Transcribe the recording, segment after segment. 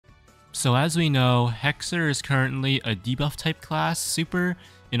So as we know, Hexer is currently a debuff type class super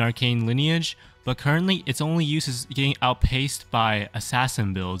in Arcane Lineage, but currently its only use is getting outpaced by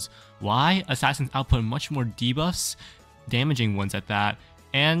Assassin builds. Why? Assassins output much more debuffs, damaging ones at that,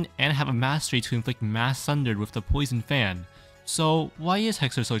 and have a mastery to inflict mass sundered with the Poison Fan. So why is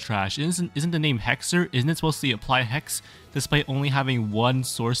Hexer so trash? Isn't the name Hexer? Isn't it supposed to apply Hex despite only having one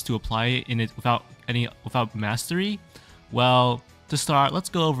source to apply it in it without mastery? Well, to start, let's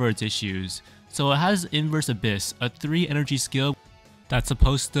go over its issues. So it has Inverse Abyss, a 3 energy skill that's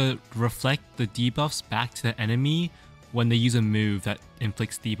supposed to reflect the debuffs back to the enemy when they use a move that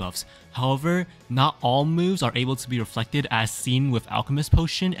inflicts debuffs. However, not all moves are able to be reflected, as seen with Alchemist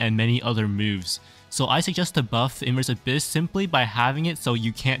Potion and many other moves. So I suggest to buff the Inverse Abyss simply by having it so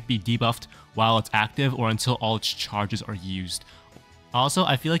you can't be debuffed while it's active or until all its charges are used. Also,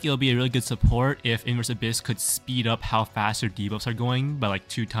 I feel like it'll be a really good support if Inverse Abyss could speed up how fast your debuffs are going by like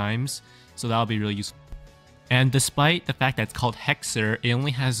 2 times, so that'll be really useful. And despite the fact that it's called Hexer, it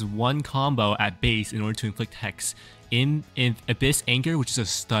only has one combo at base in order to inflict Hex. In Abyss Anchor, which is a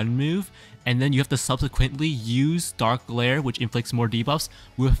stun move, and then you have to subsequently use Dark Glare, which inflicts more debuffs,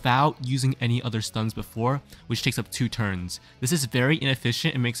 without using any other stuns before, which takes up 2 turns. This is very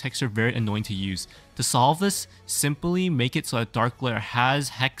inefficient and makes Hexer very annoying to use. To solve this, simply make it so that Dark Glare has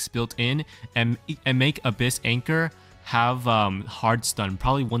Hex built in, and make Abyss Anchor have hard stun,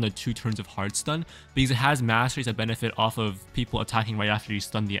 probably 1 to 2 turns of hard stun, because it has masteries that benefit off of people attacking right after you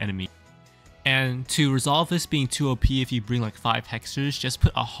stun the enemy. And to resolve this being too OP, if you bring like 5 Hexers, just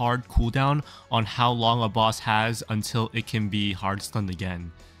put a hard cooldown on how long a boss has until it can be hard stunned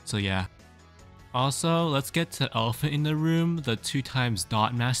again. So yeah. Also, let's get to Elephant in the Room. The 2 times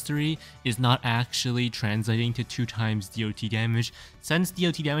dot mastery is not actually translating to 2 times DOT damage. Since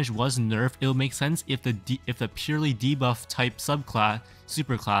DOT damage was nerfed, it'll make sense if the purely debuff type subclass,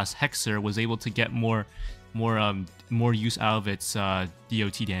 superclass Hexer was able to get more use out of its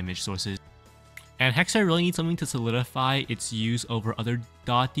DOT damage sources. And Hexer really needs something to solidify its use over other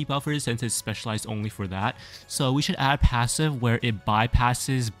dot debuffers since it's specialized only for that. So we should add passive where it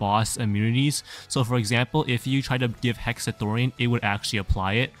bypasses boss immunities. So for example, if you try to give Hex a Thorian, it would actually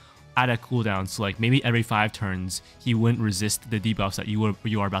apply it at a cooldown. So like maybe every 5 turns, he wouldn't resist the debuffs that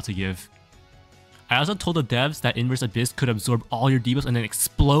you are about to give. I also told the devs that Inverse Abyss could absorb all your debuffs and then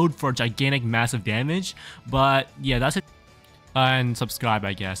explode for gigantic massive damage. But yeah, that's it. And subscribe,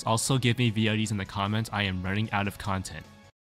 I guess. Also give me VODs in the comments. I am running out of content.